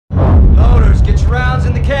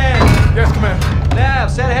in the can. Yes, Commander.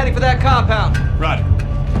 Nav, set heading for that compound. Roger.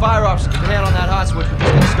 Fire officer, keep a hand on that hot switch. We're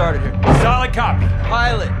just getting started here. Solid copy.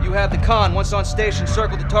 Pilot, you have the con. Once on station,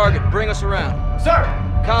 circle the target. Bring us around. Sir!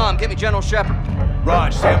 Com, get me General Shepard.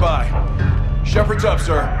 Raj, stand by. Shepard's up,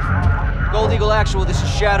 sir. Gold Eagle Actual, this is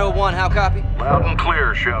Shadow 1. How copy? Loud and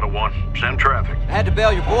clear, Shadow 1. Send traffic. I had to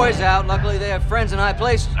bail your boys out. Luckily, they have friends in high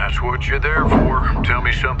places. That's what you're there for. Tell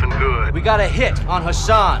me something good. We got a hit on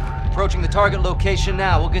Hassan. Approaching the target location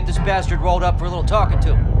now. We'll get this bastard rolled up for a little talking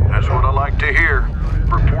to. That's what I like to hear.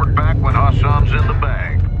 Report back when Hassan's in the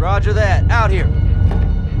bag. Roger that. Out here.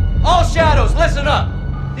 All Shadows, listen up.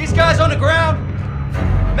 These guys on the ground,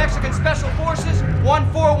 Mexican Special Forces,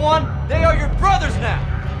 141, they are your brothers now.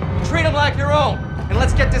 Treat them like your own. And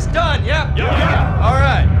let's get this done, yeah? Yeah. All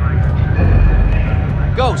right.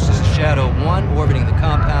 Ghost, this is Shadow 1, orbiting the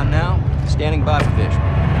compound now. Standing by for visual.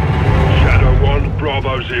 Shadow 1,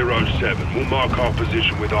 Bravo 07. We'll mark our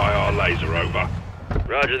position with IR laser, over.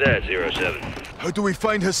 Roger that, 07. How do we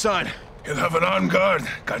find Hassan? He'll have an armed guard.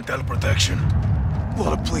 Cartel protection. A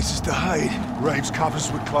lot of places to hide. Graves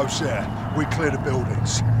covers with close air. We clear the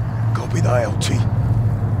buildings. Copy the LT.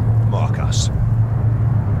 Mark us.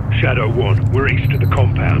 Shadow 1, we're east of the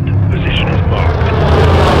compound. Position is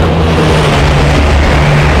marked.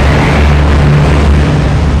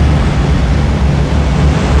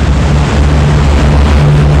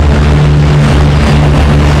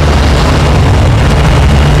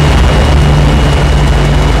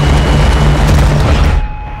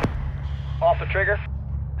 Trigger.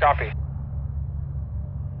 Copy.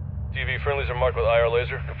 TV friendlies are marked with IR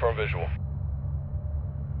laser. Confirm visual.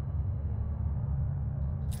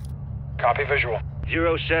 Copy visual.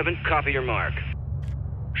 07, copy your mark.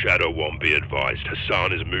 Shadow 1, be advised.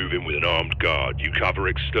 Hassan is moving with an armed guard. You cover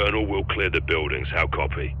external, we'll clear the buildings. How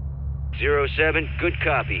copy? 07, good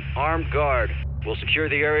copy. Armed guard. We'll secure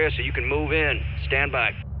the area so you can move in. Stand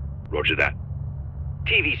by. Roger that.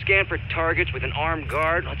 TV, scan for targets with an armed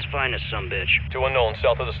guard. Let's find us some bitch. 2 unknown,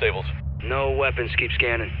 south of the stables. No weapons, keep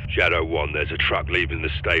scanning. Shadow 1, there's a truck leaving the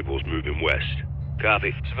stables moving west.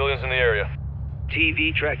 Copy. Civilians in the area.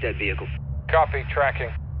 TV, track that vehicle. Copy, tracking.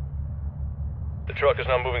 The truck is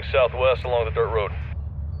now moving southwest along the dirt road.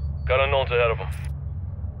 Got unknowns ahead of them.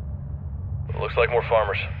 It looks like more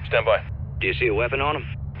farmers. Stand by. Do you see a weapon on them?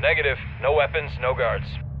 Negative. No weapons, no guards.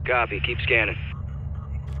 Copy, keep scanning.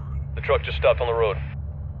 The truck just stopped on the road.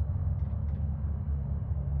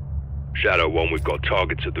 Shadow 1, we've got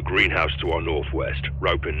targets at the greenhouse to our northwest.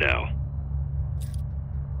 Roping now.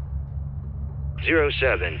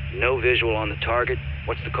 07, no visual on the target.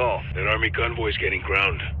 What's the call? An army convoy's getting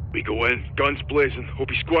ground. We go in, guns blazing,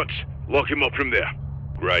 hope he squats. Lock him up from there.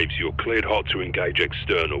 Graves, you're cleared hot to engage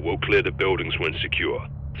external. We'll clear the buildings when secure.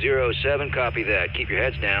 07, copy that. Keep your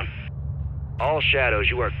heads down. All Shadows,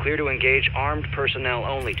 you are clear to engage armed personnel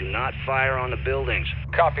only. Do not fire on the buildings.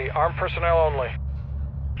 Copy, armed personnel only.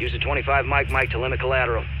 Use the 25 mic to limit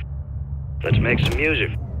collateral. Let's make some music.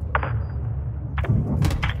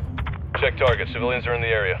 Check target. Civilians are in the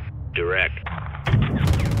area. Direct.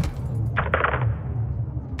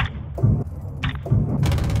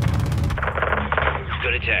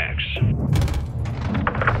 Good attacks.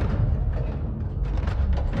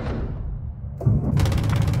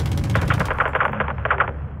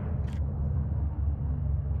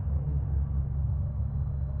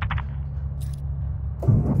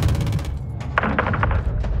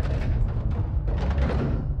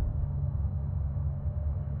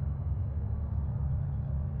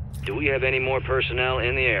 Do we have any more personnel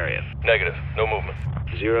in the area? Negative. No movement.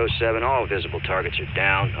 07, all visible targets are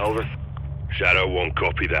down. Over. Shadow 1,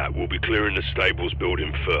 copy that. We'll be clearing the stables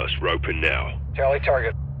building first. Roping now. Tally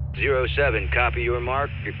target. 07, copy your mark.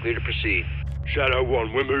 You're clear to proceed. Shadow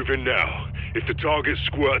 1, we're moving now. If the target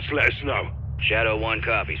squirts, let us know. Shadow 1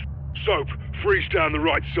 copies. Soap, freeze down the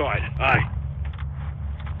right side. Aye.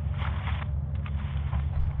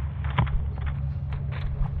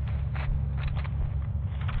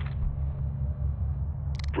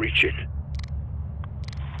 Breaching.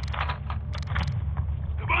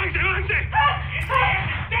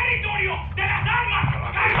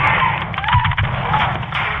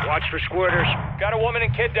 Watch for squirters. Got a woman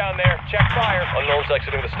and kid down there. Check fire. Unknowns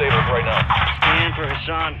exiting the stables right now. Scan for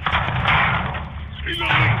Hassan.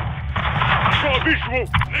 Reloading. Got visual.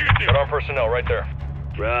 Negative. Got armed personnel right there.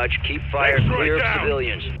 Raj, keep fire Next clear right of down.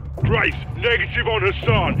 civilians. Grace, negative on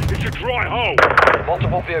Hassan. It's a dry hole.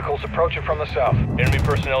 Multiple vehicles approaching from the south. Enemy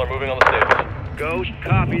personnel are moving on the stables. Ghost,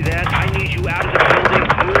 copy that. I need you out of the building.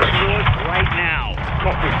 Move north right now.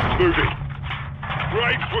 Copy. Moving.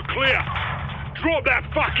 Graves, we're clear. Drop that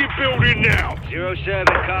fucking building now. 07,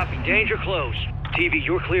 copy. Danger close. TV,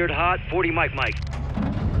 you're cleared hot. 40 Mike.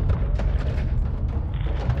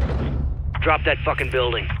 Drop that fucking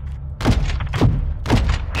building.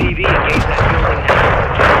 TV, engage that building now.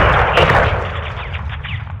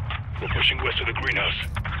 We're pushing west of the greenhouse.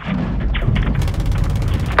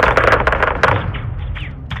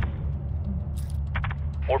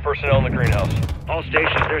 More personnel in the greenhouse. All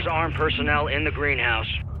stations, there's armed personnel in the greenhouse.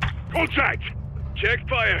 Contact! Check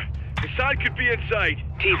fire. Hassan could be inside.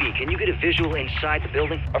 TV, can you get a visual inside the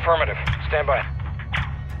building? Affirmative. Stand by.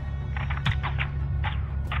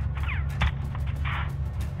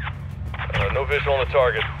 No visual on the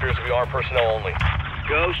target. Appears to be armed personnel only.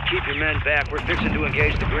 Ghost, keep your men back. We're fixing to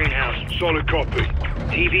engage the greenhouse. Solid copy.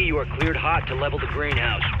 TV, you are cleared hot to level the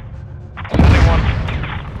greenhouse. Sending one.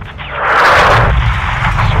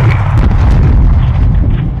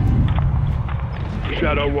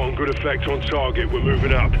 Shadow 1, good effect on target. We're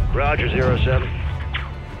moving up. Roger, 07.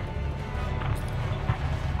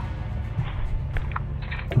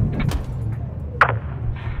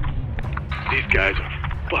 These guys are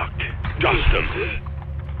fucked. Dust them.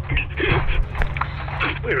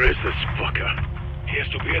 Where is this fucker? He has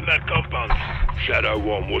to be in that compound. Shadow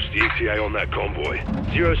 1, what's the ETA on that convoy?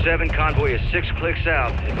 07, convoy is 6 clicks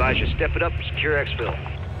out. Advise you step it up and secure exfil.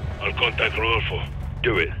 I'll contact Rodolfo.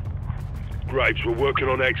 Do it. Graves, we're working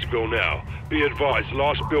on exfil now. Be advised,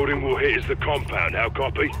 last building we'll hit is the compound. How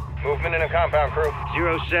copy? Movement in the compound, crew.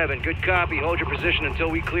 07, good copy. Hold your position until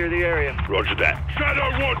we clear the area. Roger that.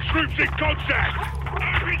 Shadow 1, troops in contact!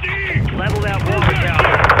 RPG! Level that water tower.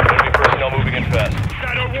 Enemy personnel moving in fast.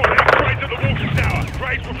 Shadow 1, head straight to the water tower.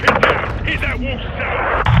 Graves will pin down. Hit that water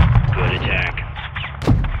tower. Good attack.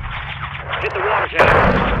 Hit the water tower.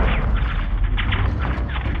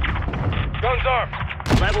 Guns armed.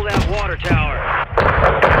 Level that water tower.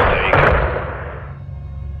 There you go.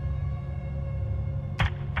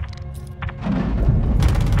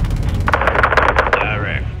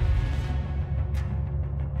 Direct.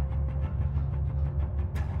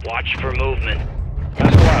 Watch for movement.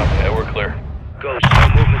 Missile out. Yeah, we're clear. Ghost, no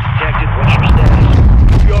movement detected. What's your status?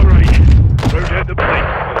 You're ready. Rotate the plate.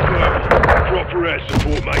 Proper air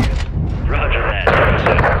support, mate. Roger that.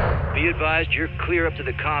 07. Be advised, you're clear up to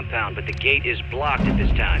the compound, but the gate is blocked at this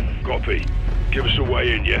time. Copy. Give us a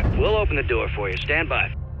way in, yeah? We'll open the door for you. Stand by.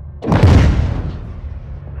 Good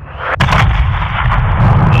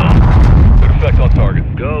effect on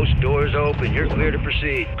target. Ghost, doors open. You're clear to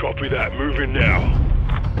proceed. Copy that. Move in now.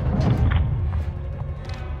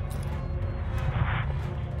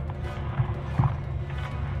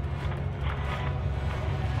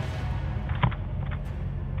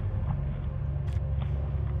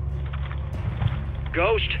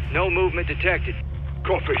 Ghost, no movement detected.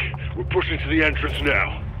 Copy. We're pushing to the entrance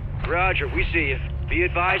now. Roger, we see you. Be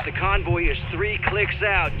advised, the convoy is 3 clicks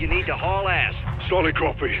out. You need to haul ass. Solid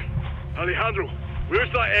copy. Alejandro, where's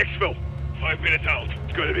that exfil? 5 minutes out.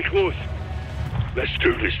 It's going to be close. Let's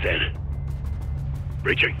do this then.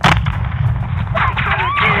 Reaching.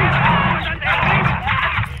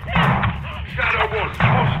 Shadow 1,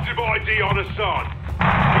 positive ID on Hassan.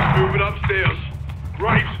 He's moving upstairs.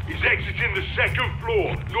 Graves, he's exiting the 2nd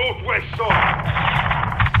floor, northwest side.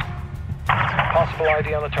 Possible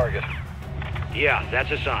ID on the target. Yeah, that's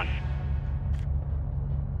Hassan.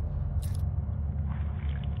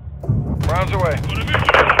 Rounds away.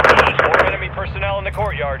 More enemy personnel in the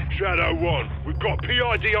courtyard. Shadow 1, we've got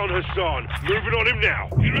PID on Hassan. Moving on him now.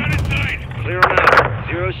 You're right inside. Clear him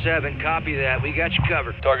out. 07, copy that. We got you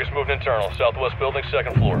covered. Target's moved internal. Southwest building,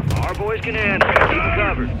 2nd floor. Our boys can handle it. Keep it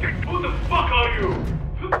covered. Who the fuck are you?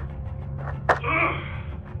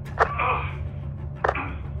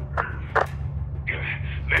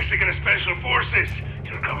 Mexican Special Forces,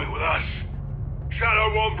 you're coming with us.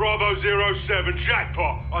 Shadow 1 Bravo 07,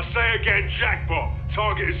 jackpot. I say again, jackpot.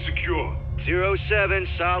 Target is secure. 07,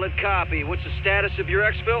 solid copy. What's the status of your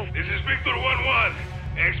exfil? This is Victor 1-1.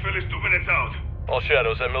 Exfil is 2 minutes out. All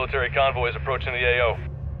shadows, that military convoy is approaching the AO.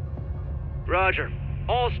 Roger.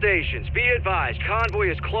 All stations, be advised, convoy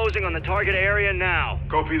is closing on the target area now.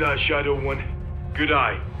 Copy that, Shadow 1. Good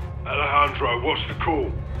eye. Alejandro, what's the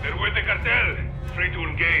call? They're with the cartel. Free to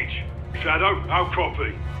engage. Shadow, how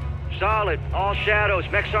copy? Solid. All shadows.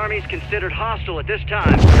 Mex Army is considered hostile at this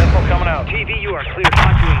time. Missile coming out. TV, you are cleared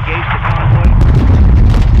hot to engage the convoy.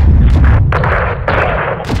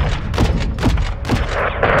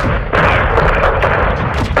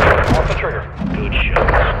 Off the trigger. Good shot.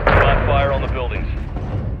 Black fire on the buildings.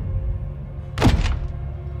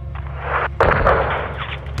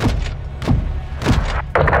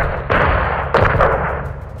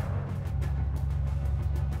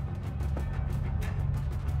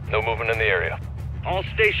 No movement in the area. All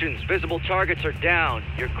stations, visible targets are down.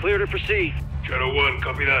 You're clear to proceed. Shadow 1,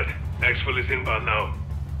 copy that. Exfil is inbound now.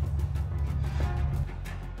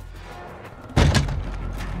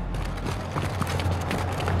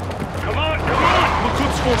 Come on, come on! We're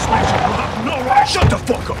good sports nation. We'll have no right. Shut the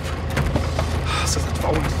fuck up! Se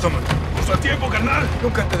satisfago un estómago. Justo a tiempo, carnal.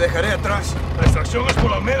 Nunca te dejaré atrás. La extracción es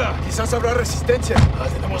por la Almeda. Quizás habrá resistencia.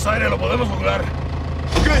 Tenemos aire, lo podemos lograr.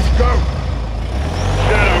 Good, go!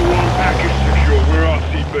 Shadow 1, package secure. We're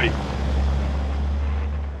RCB.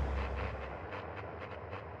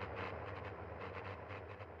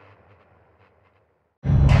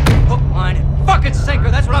 Hook, line, and fucking sinker.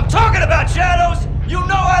 That's what I'm talking about, Shadows! You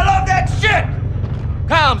know I love that shit!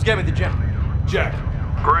 Comms, give me the gem. Jack.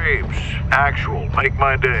 Graves, actual, make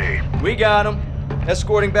my day. We got him.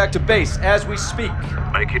 Escorting back to base as we speak.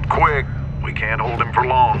 Make it quick. We can't hold him for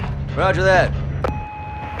long. Roger that.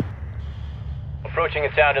 Approaching a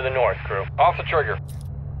town to the north, crew. Off the trigger.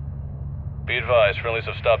 Be advised, friendlies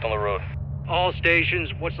have stopped on the road. All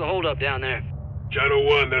stations, what's the holdup down there? Shadow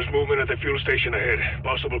 1, there's movement at the fuel station ahead.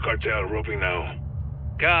 Possible cartel, roping now.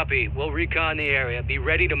 Copy. We'll recon the area. Be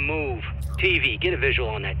ready to move. TV, get a visual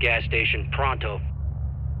on that gas station. Pronto.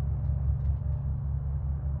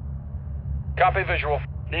 Copy visual.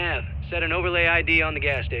 Nav, set an overlay ID on the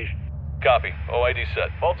gas station. Copy. OID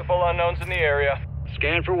set. Multiple unknowns in the area.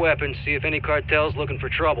 Scan for weapons, see if any cartel's looking for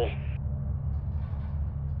trouble.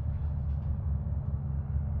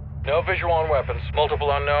 No visual on weapons.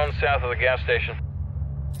 Multiple unknowns south of the gas station.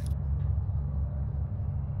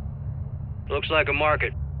 Looks like a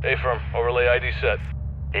market. A-firm. Overlay ID set.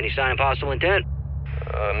 Any sign of hostile intent?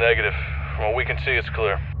 Negative. From what we can see, it's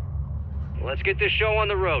clear. Let's get this show on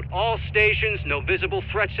the road. All stations, no visible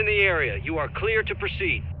threats in the area. You are clear to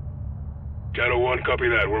proceed. Shadow 1, copy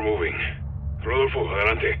that. We're moving. Rodolfo,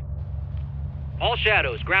 adelante. All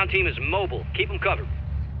shadows, ground team is mobile. Keep them covered.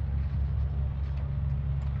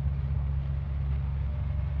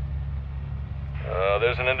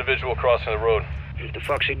 There's an individual crossing the road. What the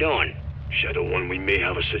fuck's he doing? Shadow 1, we may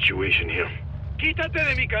have a situation here. Quítate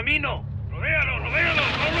de mi camino! Rodéalo, rodéalo,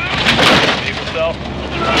 around! Vehicle south.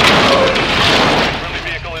 Friendly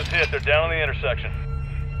vehicle is hit. They're down on the intersection.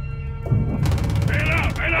 Bail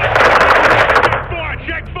out!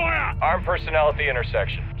 Check fire! Armed personnel at the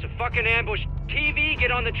intersection. It's a fucking ambush. TV, get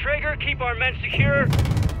on the trigger, keep our men secure.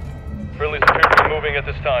 Friendlies appear to be moving at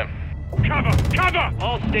this time. Cover! Cover!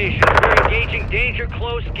 All stations, we're engaging danger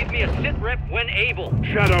close. Give me a sit rep when able.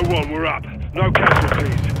 Shadow 1, we're up. No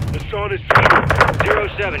casualties. The sign is stable.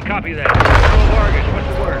 07, copy that. 12 Argus, what's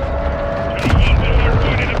the word?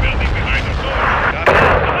 In the building behind the door. Copy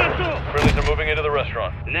that. Friendlies are moving into the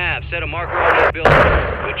restaurant. Nav, set a marker on that building.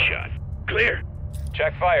 Good shot. Clear.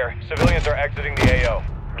 Check fire. Civilians are exiting the AO.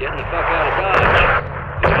 Getting the fuck out of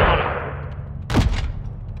Dodge. Put it on 'em.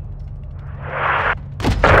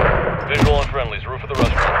 Visual on friendlies. Roof of the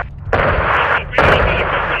restaurant.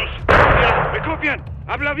 Me copian.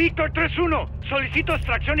 Habla Víctor 3-1. Solicito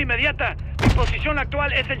extracción inmediata. Mi posición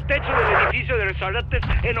actual es el techo del edificio de restaurantes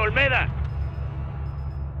en Olmeda.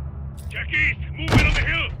 Check east. Movement on the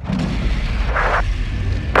hill.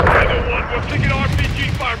 Shadow 1, we're taking RPG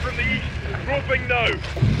fire from the east. Roping now.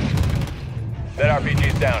 That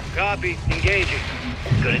RPG's down. Copy. Engaging.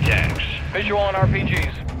 Good attacks. Visual on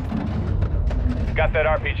RPGs. Got that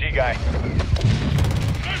RPG guy.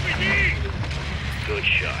 RPG! Good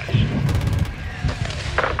shots.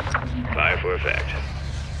 Fire for effect.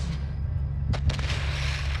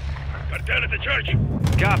 Cartel at the church.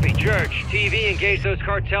 Copy, church. TV, engage those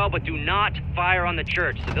cartel, but do not fire on the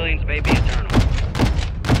church. Civilians may be eternal.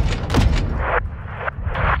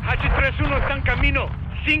 H31 está en camino.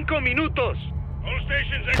 5 minutos. All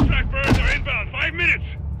stations, extract birds are inbound. 5 minutes.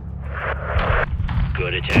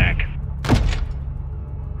 Good attack.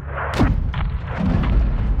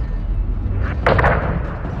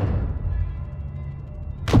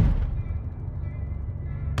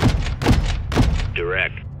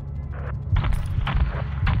 Direct.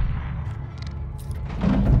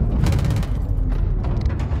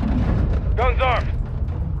 Guns armed.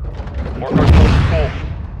 More cartels full.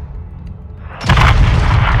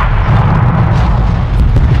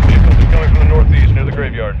 Vehicles are coming from the northeast near the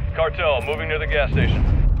graveyard. Cartel moving near the gas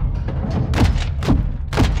station.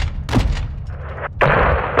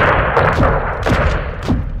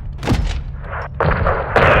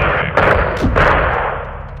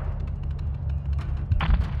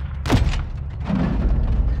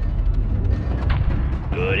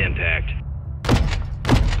 Good impact.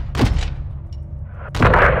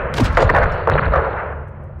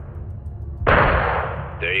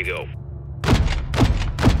 There you go.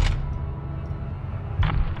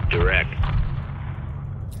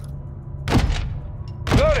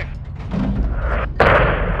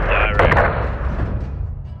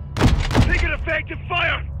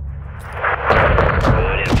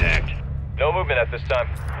 this time.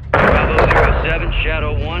 Bravo 07,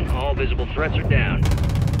 Shadow 1, all visible threats are down.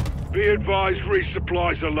 Be advised,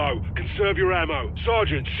 resupplies are low. Conserve your ammo.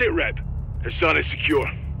 Sergeant, sit rep. Hassan is secure.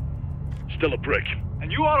 Still a prick.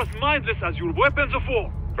 And you are as mindless as your weapons of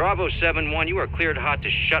war. Bravo 7-1, you are cleared hot to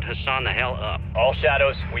shut Hassan the hell up. All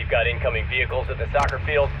Shadows, we've got incoming vehicles at the soccer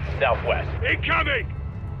field, southwest. Incoming!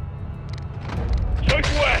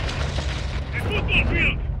 Southwest! The football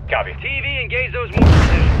field! Copy. TV, engage those movement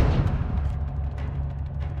positions.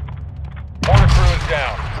 Mortar crew is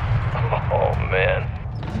down. Oh, man.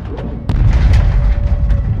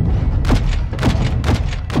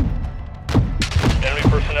 Enemy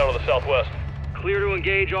personnel to the southwest. Clear to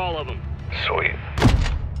engage all of them. Sweet.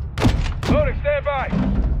 Loading, stand by.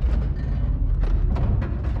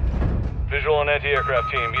 Visual on anti-aircraft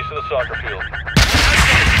team, east of the soccer field.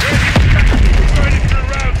 Ready for the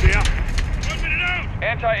round here. 1 minute out!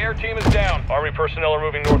 Anti-air team is down. Army personnel are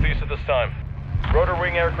moving northeast at this time. Rotor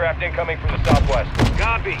wing aircraft incoming from the southwest.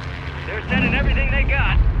 Copy. They're sending everything they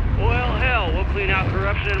got. Well, hell, we'll clean out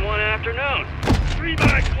corruption in one afternoon. 3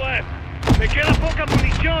 bags left. Me queda poca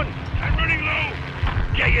munición. I'm running low.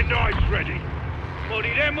 Get your knives ready.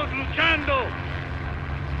 Moriremos luchando.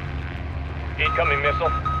 Incoming missile.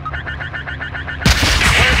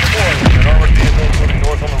 Fire deployed. An armored vehicle moving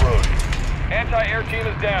north on the road. Anti-air team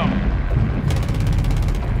is down.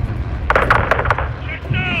 Check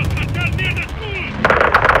down. Attack near the school.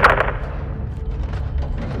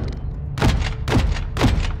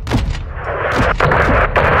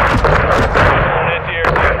 Anti-air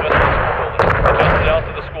team west of the school building. Adjusted out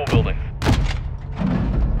to the school building.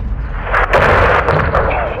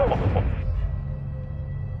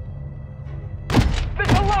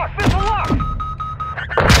 Missile lock! Missile lock!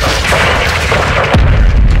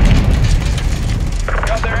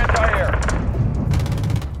 Got their anti-air.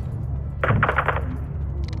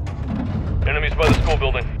 Enemies by the school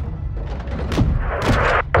building.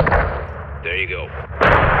 There you go.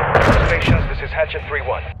 Stations, this is Hatchet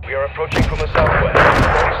 3-1. We are approaching from the southwest.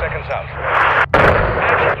 30 seconds out.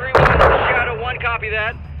 Action 3-1, Shadow 1, copy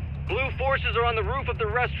that. Blue forces are on the roof of the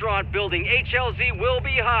restaurant building. HLZ will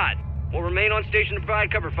be hot. We'll remain on station to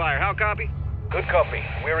provide cover fire. How copy? Good copy.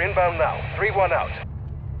 We're inbound now. 3-1 out.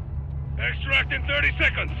 Extract in 30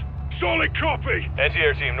 seconds. Solid copy.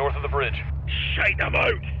 Anti-air team north of the bridge. Shite them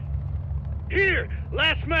out. Here,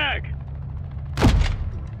 last mag.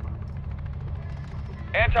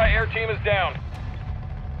 Anti-air team is down.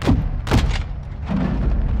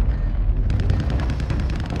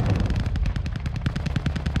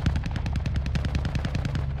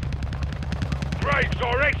 Graves,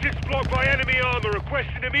 our exit's blocked by enemy armor.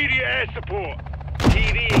 Requesting immediate air support.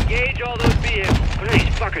 TV, engage all those vehicles. When are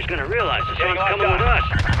these fuckers gonna realize the sun's coming with us?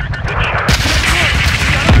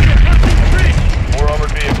 More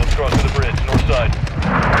armored vehicles crossing the bridge, north side.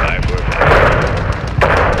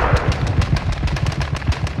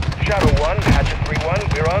 Shadow 1, Hatchet 3-1,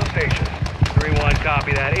 we're on station. 3-1,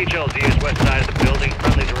 copy that. HLZ is west side of the building.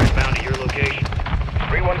 Friendlies are inbound to your location.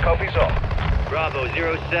 3-1 copies all. Bravo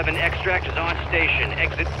 07, extract is on station.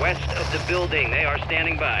 Exit west of the building. They are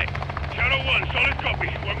standing by. Shadow 1, solid copy.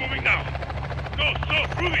 We're moving now. No,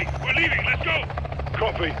 stop, Ruby. We're leaving. Let's go.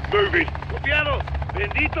 Copy. Moving. Copiado.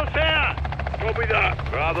 Bendito sea. Copy that.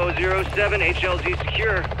 Bravo 07, HLZ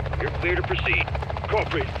secure. You're clear to proceed.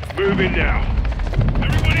 Copy. Moving now.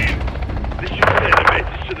 Everyone in. This should send a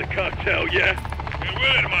message to the cartel, yeah? It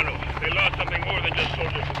will, hermano. They lost something more than just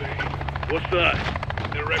soldiers today. What's that?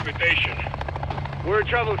 Their reputation. Word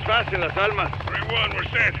travels fast in Las Almas. 3-1, we're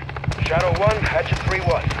set. Shadow 1, Hatchet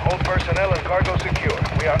 3-1. Hold personnel and cargo secure.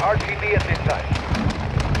 We are RTB at this time.